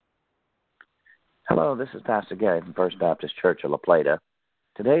Hello, this is Pastor Gary from First Baptist Church of La Plata.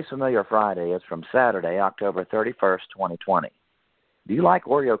 Today's Familiar Friday is from Saturday, October 31st, 2020. Do you like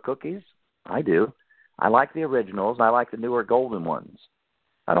Oreo cookies? I do. I like the originals, and I like the newer golden ones.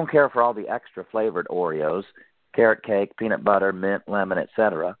 I don't care for all the extra flavored Oreos, carrot cake, peanut butter, mint, lemon,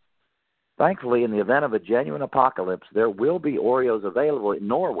 etc. Thankfully, in the event of a genuine apocalypse, there will be Oreos available in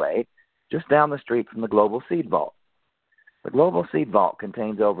Norway, just down the street from the Global Seed Vault. The Global Seed Vault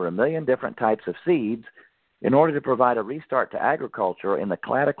contains over 1 million different types of seeds in order to provide a restart to agriculture in the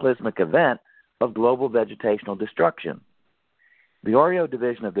cataclysmic event of global vegetational destruction. The Oreo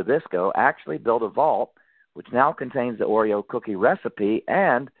division of Nabisco actually built a vault which now contains the Oreo cookie recipe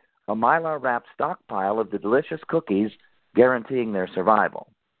and a Mylar-wrapped stockpile of the delicious cookies guaranteeing their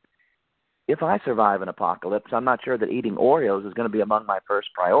survival. If I survive an apocalypse, I'm not sure that eating Oreos is going to be among my first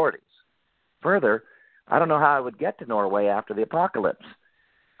priorities. Further, I don't know how I would get to Norway after the apocalypse.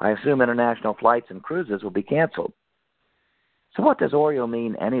 I assume international flights and cruises will be canceled. So what does Oreo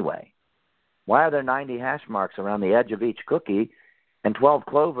mean anyway? Why are there 90 hash marks around the edge of each cookie and 12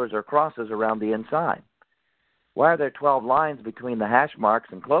 clovers or crosses around the inside? Why are there 12 lines between the hash marks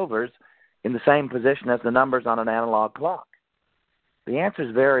and clovers in the same position as the numbers on an analog clock? The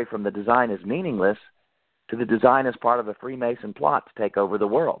answers vary from the design is meaningless to the design is part of a Freemason plot to take over the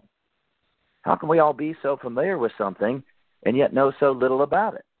world. How can we all be so familiar with something and yet know so little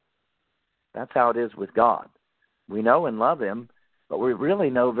about it? That's how it is with God. We know and love Him, but we really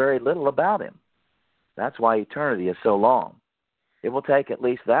know very little about Him. That's why eternity is so long. It will take at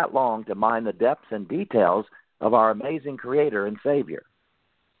least that long to mine the depths and details of our amazing Creator and Savior.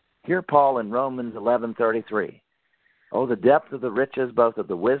 Hear Paul in Romans 11:33. Oh, the depth of the riches, both of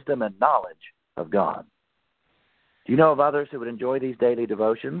the wisdom and knowledge of God. Do you know of others who would enjoy these daily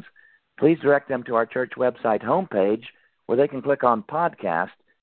devotions? Please direct them to our church website homepage where they can click on podcast